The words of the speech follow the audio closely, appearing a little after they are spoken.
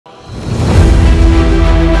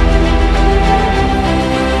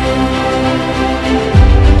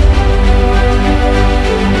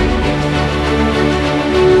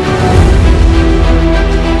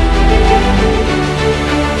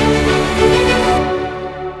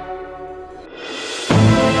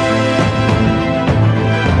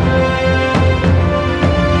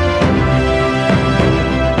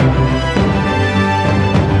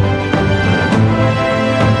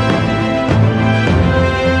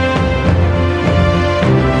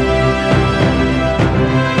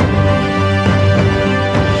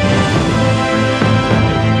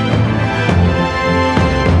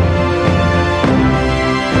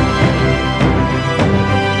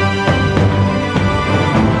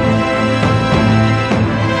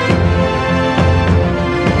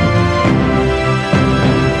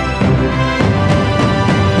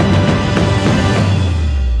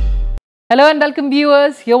Hello and welcome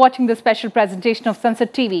viewers. You're watching the special presentation of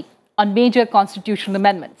Sansad TV on major constitutional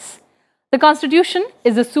amendments. The Constitution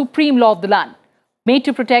is the supreme law of the land, made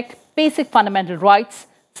to protect basic fundamental rights,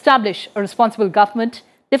 establish a responsible government,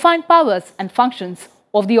 define powers and functions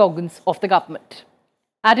of the organs of the government.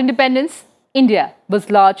 At independence, India was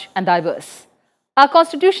large and diverse. Our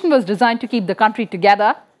Constitution was designed to keep the country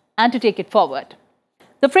together and to take it forward.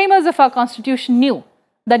 The framers of our Constitution knew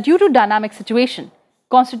that due to dynamic situation,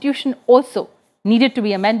 Constitution also needed to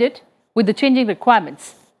be amended with the changing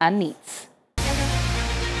requirements and needs.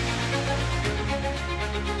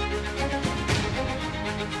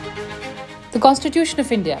 The Constitution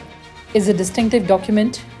of India is a distinctive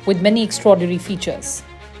document with many extraordinary features.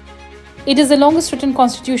 It is the longest written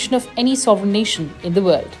constitution of any sovereign nation in the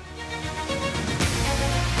world.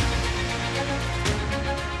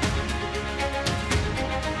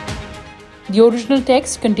 The original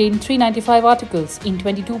text contained 395 articles in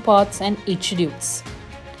 22 parts and 8 schedules.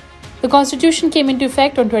 The Constitution came into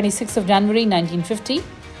effect on 26th of January 1950,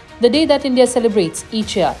 the day that India celebrates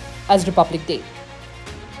each year as Republic Day.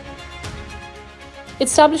 It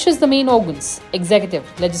establishes the main organs, executive,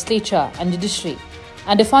 legislature and judiciary,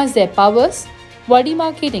 and defines their powers while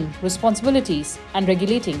demarcating responsibilities and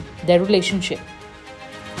regulating their relationship.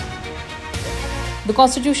 The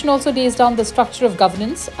Constitution also lays down the structure of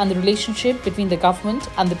governance and the relationship between the government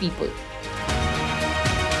and the people.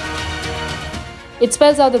 It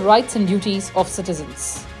spells out the rights and duties of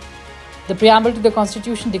citizens. The preamble to the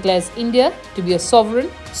Constitution declares India to be a sovereign,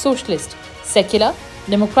 socialist, secular,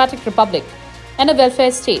 democratic republic and a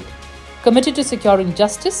welfare state committed to securing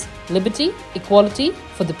justice, liberty, equality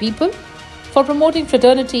for the people, for promoting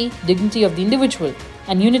fraternity, dignity of the individual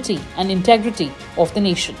and unity and integrity of the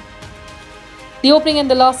nation. The opening and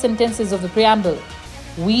the last sentences of the preamble,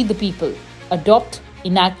 we the people, adopt,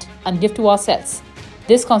 enact and give to ourselves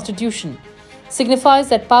this Constitution, signifies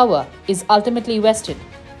that power is ultimately vested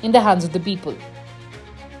in the hands of the people.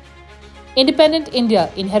 Independent India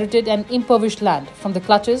inherited an impoverished land from the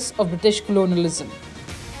clutches of British colonialism.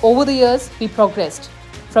 Over the years, we progressed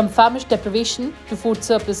from famished deprivation to food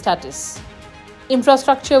surplus status.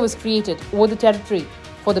 Infrastructure was created over the territory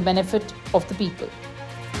for the benefit of the people.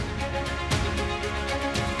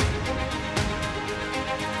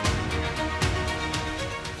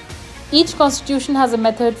 Each constitution has a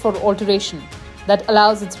method for alteration that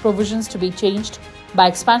allows its provisions to be changed by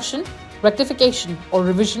expansion, rectification or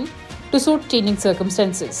revision to suit changing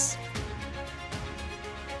circumstances.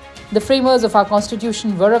 The framers of our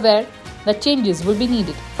constitution were aware that changes will be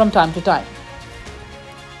needed from time to time.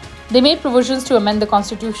 They made provisions to amend the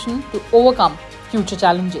constitution to overcome future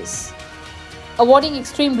challenges. Avoiding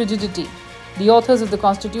extreme rigidity, the authors of the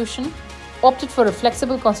constitution opted for a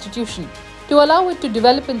flexible constitution to allow it to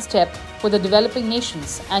develop in step with the developing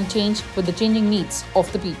nations and change with the changing needs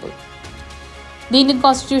of the people. The Indian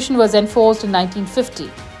Constitution was enforced in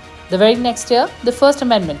 1950. The very next year, the First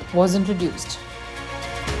Amendment was introduced.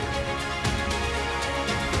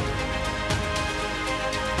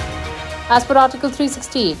 As per Article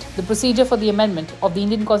 368, the procedure for the amendment of the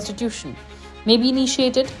Indian Constitution may be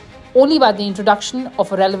initiated only by the introduction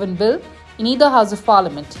of a relevant bill in either House of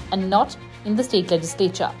Parliament and not in the state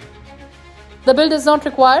legislature. The bill does not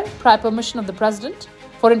require prior permission of the President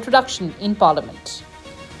for introduction in Parliament.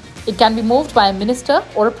 It can be moved by a minister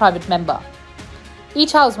or a private member.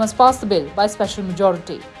 Each House must pass the bill by special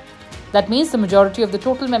majority. That means the majority of the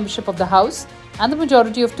total membership of the House and the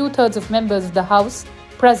majority of 2/3 of members of the House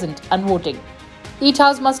present and voting. Each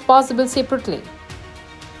House must pass the bill separately.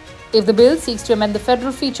 If the bill seeks to amend the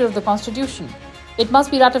federal feature of the Constitution, it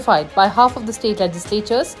must be ratified by half of the state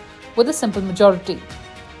legislatures with a simple majority.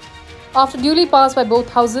 After duly passed by both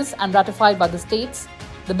houses and ratified by the states,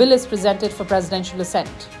 the bill is presented for presidential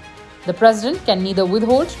assent. The President can neither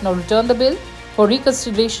withhold nor return the bill for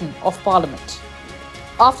reconsideration of Parliament.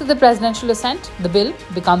 After the presidential assent, the bill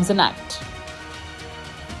becomes an act.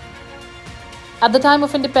 At the time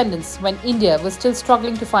of independence, when India was still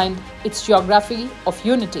struggling to find its geography of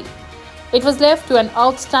unity, it was left to an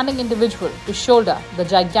outstanding individual to shoulder the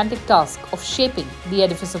gigantic task of shaping the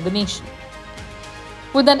edifice of the nation.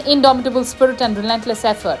 With an indomitable spirit and relentless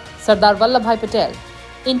effort, Sardar Vallabhbhai Patel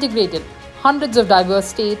integrated hundreds of diverse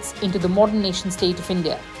states into the modern nation-state of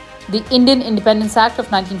India. The Indian Independence Act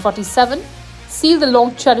of 1947 sealed the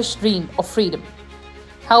long-cherished dream of freedom.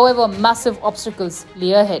 However, massive obstacles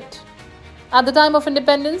lay ahead. At the time of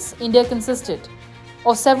independence, India consisted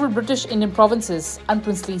of several British Indian provinces and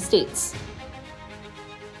princely states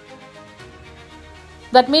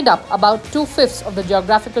that made up about 2/5 of the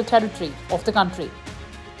geographical territory of the country.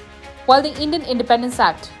 While the Indian Independence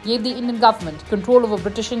Act gave the Indian government control over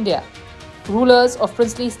British India, rulers of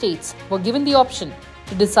princely states were given the option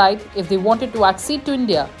to decide if they wanted to accede to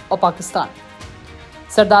India or Pakistan.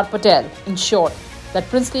 Sardar Patel ensured that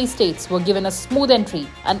princely states were given a smooth entry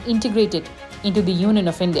and integrated into the Union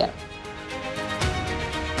of India.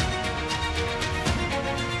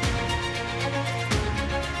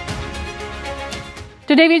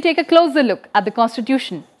 Today we'll take a closer look at the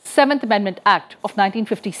Constitution, 7th Amendment Act of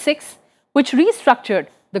 1956, which restructured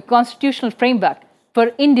the constitutional framework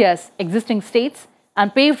for India's existing states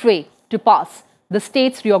and paved way to pass the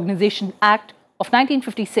States Reorganisation Act of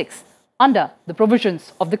 1956 under the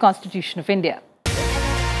provisions of the Constitution of India.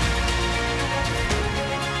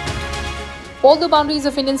 All the boundaries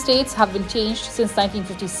of Indian states have been changed since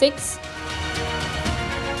 1956,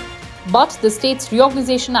 but the States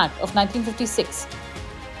Reorganisation Act of 1956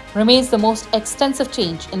 remains the most extensive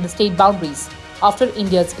change in the state boundaries after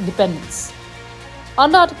India's independence.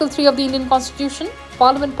 Under Article 3 of the Indian Constitution,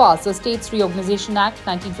 Parliament passed the States Reorganisation Act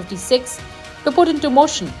 1956 to put into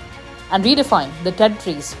motion and redefine the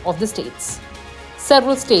territories of the states.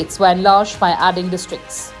 Several states were enlarged by adding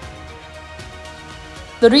districts.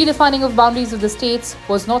 The redefining of boundaries of the states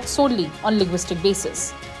was not solely on linguistic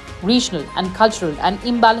basis. Regional and cultural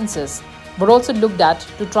imbalances were also looked at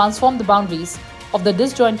to transform the boundaries of the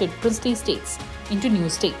disjointed princely states into new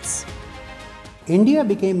states. India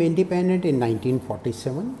became independent in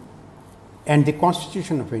 1947 and the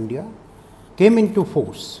Constitution of India came into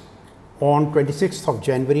force on 26th of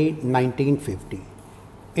January 1950.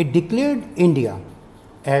 It declared India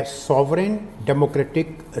as sovereign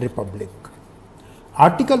democratic republic.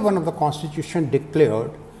 Article 1 of the Constitution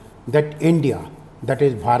declared that India, that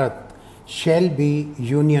is Bharat, shall be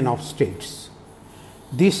union of states.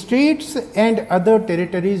 The states and other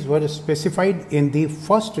territories were specified in the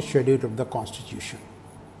first schedule of the Constitution.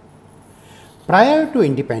 Prior to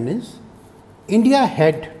independence, India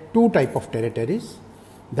had two types of territories,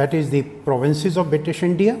 that is the provinces of British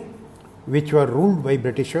India, which were ruled by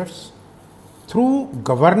Britishers through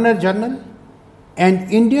Governor General,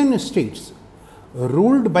 and Indian states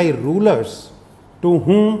ruled by rulers to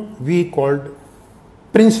whom we called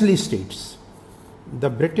princely states. The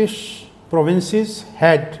British provinces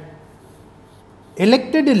had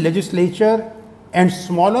elected a legislature and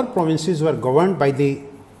smaller provinces were governed by the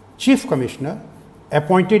Chief Commissioner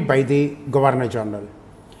appointed by the Governor General.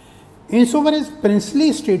 Insofar as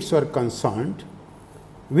princely states were concerned,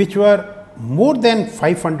 which were more than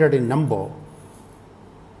 500 in number,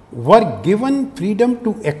 were given freedom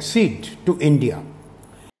to accede to India.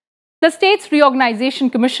 The States Reorganisation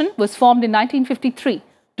Commission was formed in 1953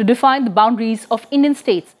 to define the boundaries of Indian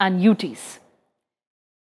states and UTs.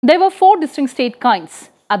 There were 4 distinct state kinds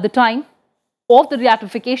at the time of the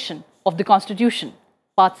ratification of the Constitution,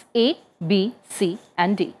 parts A, B, C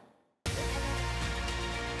and D.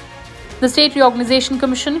 The State Reorganisation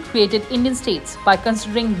Commission created Indian states by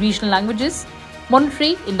considering regional languages,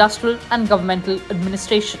 monetary, industrial and governmental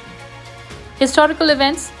administration. Historical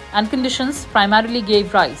events and conditions primarily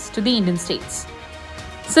gave rise to the Indian states.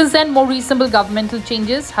 Since then, more reasonable governmental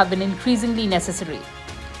changes have been increasingly necessary.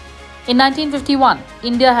 In 1951,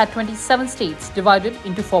 India had 27 states divided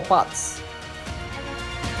into 4 parts.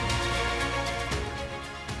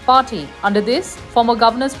 Part A. Under this, former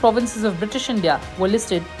governors' provinces of British India were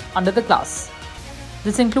listed under the class.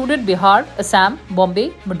 This included Bihar, Assam,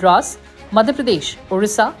 Bombay, Madras, Madhya Pradesh,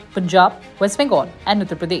 Orissa, Punjab, West Bengal and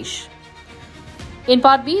Uttar Pradesh. In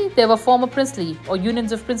Part B, there were former princely or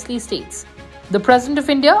unions of princely states. The President of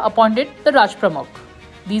India appointed the Raj Pramukh.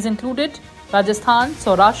 These included Rajasthan,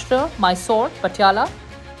 Saurashtra, Mysore, Patiala,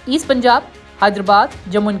 East Punjab, Hyderabad,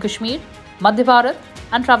 Jammu and Kashmir, Madhya Bharat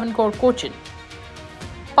and Travancore Cochin.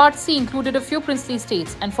 Part C included a few princely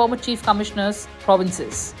states and former chief commissioners'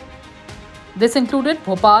 provinces. This included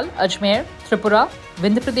Bhopal, Ajmer, Tripura,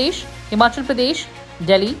 Vindhya Pradesh, Himachal Pradesh,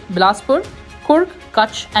 Delhi, Bilaspur, Coorg,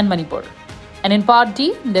 Kutch and Manipur. And in Part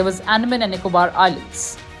D, there was Andaman and Nicobar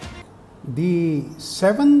Islands. The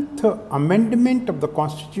 7th Amendment of the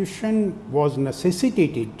Constitution was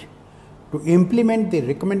necessitated to implement the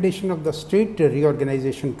recommendation of the State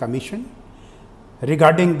Reorganisation Commission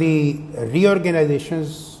regarding the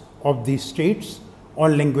reorganizations of the states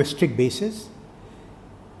on linguistic basis.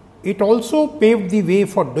 It also paved the way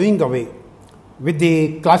for doing away with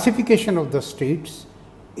the classification of the states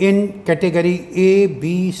in category A,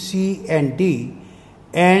 B, C and D,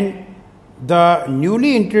 and the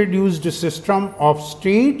newly introduced system of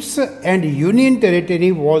states and union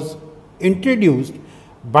territory was introduced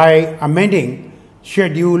by amending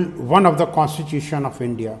Schedule 1 of the Constitution of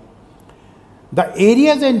India. The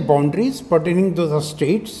areas and boundaries pertaining to the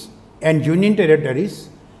states and union territories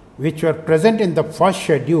which were present in the first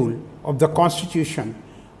schedule of the Constitution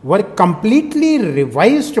were completely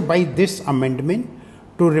revised by this amendment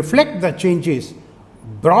to reflect the changes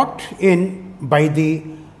brought in by the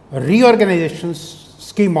reorganization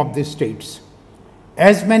scheme of the states.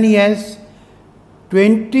 As many as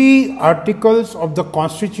 20 articles of the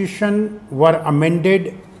Constitution were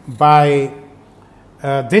amended by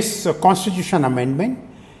this Constitution amendment.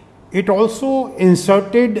 It also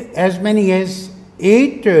inserted as many as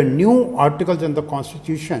 8 new articles in the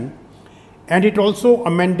Constitution, and it also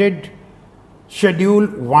amended Schedule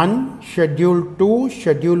 1, Schedule 2,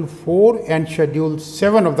 Schedule 4 and Schedule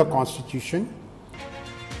 7 of the Constitution.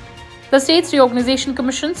 The States Reorganisation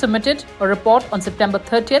Commission submitted a report on September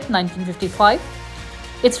 30th, 1955.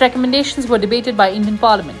 Its recommendations were debated by Indian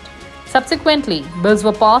Parliament. Subsequently, bills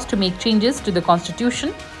were passed to make changes to the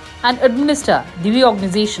Constitution and administer the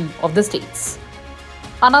reorganization of the states.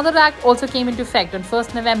 Another act also came into effect on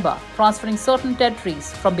 1st November, transferring certain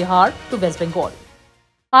territories from Bihar to West Bengal.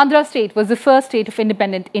 Andhra State was the first state of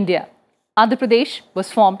independent India. Andhra Pradesh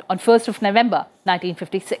was formed on 1st of November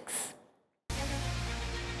 1956.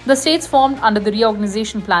 The states formed under the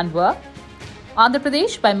reorganization plan were Andhra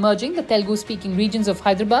Pradesh by merging the Telugu-speaking regions of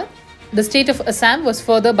Hyderabad. The state of Assam was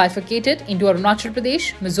further bifurcated into Arunachal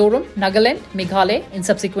Pradesh, Mizoram, Nagaland, Meghalaya in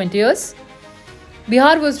subsequent years.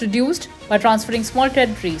 Bihar was reduced by transferring small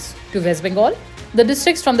territories to West Bengal. The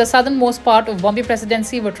districts from the southernmost part of Bombay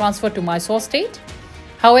Presidency were transferred to Mysore state.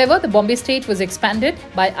 However, the Bombay state was expanded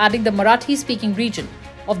by adding the Marathi-speaking region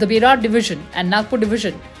of the Berar division and Nagpur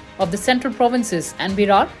division of the central provinces and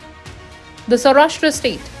Berar. The Saurashtra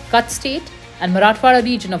state, Kutch state and Marathwada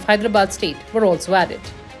region of Hyderabad state were also added.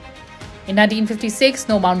 In 1956,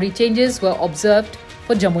 no boundary changes were observed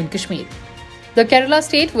for Jammu and Kashmir. The Kerala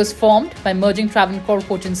state was formed by merging Travancore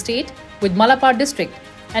Cochin state with Malapar district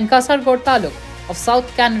and Kasargod taluk of South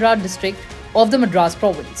Kannada district of the Madras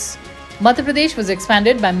province. Madhya Pradesh was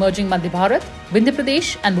expanded by merging Madhya Bharat, Vindhya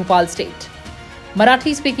Pradesh and Bhopal state.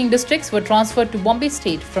 Marathi-speaking districts were transferred to Bombay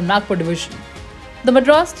state from Nagpur division. The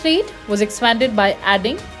Madras state was expanded by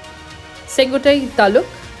adding Sengotai taluk,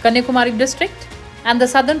 Kanyakumari district and the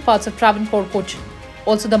southern parts of Travancore Cochin.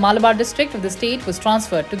 Also, the Malabar district of the state was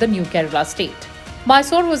transferred to the new Kerala state.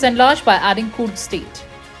 Mysore was enlarged by adding Coorg state.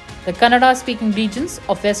 The Kannada-speaking regions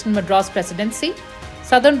of Western Madras Presidency,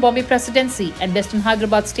 Southern Bombay Presidency and Western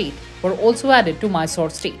Hyderabad state were also added to Mysore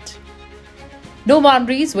state. No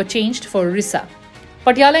boundaries were changed for Orissa.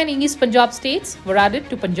 Patiala and East Punjab states were added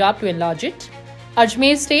to Punjab to enlarge it.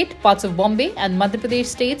 Ajmer state, parts of Bombay and Madhya Pradesh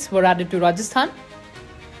states were added to Rajasthan.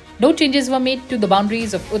 No changes were made to the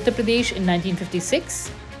boundaries of Uttar Pradesh in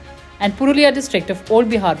 1956, and Purulia district of Old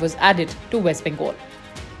Bihar was added to West Bengal.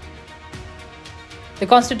 The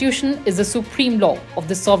Constitution is the supreme law of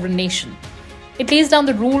the sovereign nation. It lays down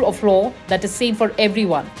the rule of law that is same for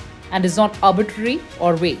everyone and is not arbitrary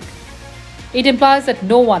or vague. It implies that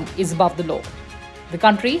no one is above the law. The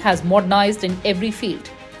country has modernized in every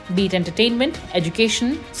field, be it entertainment,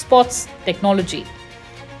 education, sports, technology,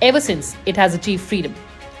 ever since it has achieved freedom.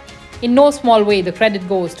 In no small way, the credit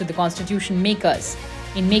goes to the Constitution makers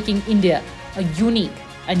in making India a unique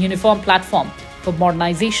and uniform platform for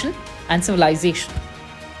modernization and civilization.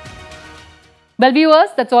 Well, viewers,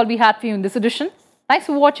 that's all we had for you in this edition. Thanks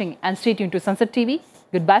for watching and stay tuned to Sansad TV.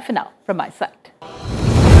 Goodbye for now from my side.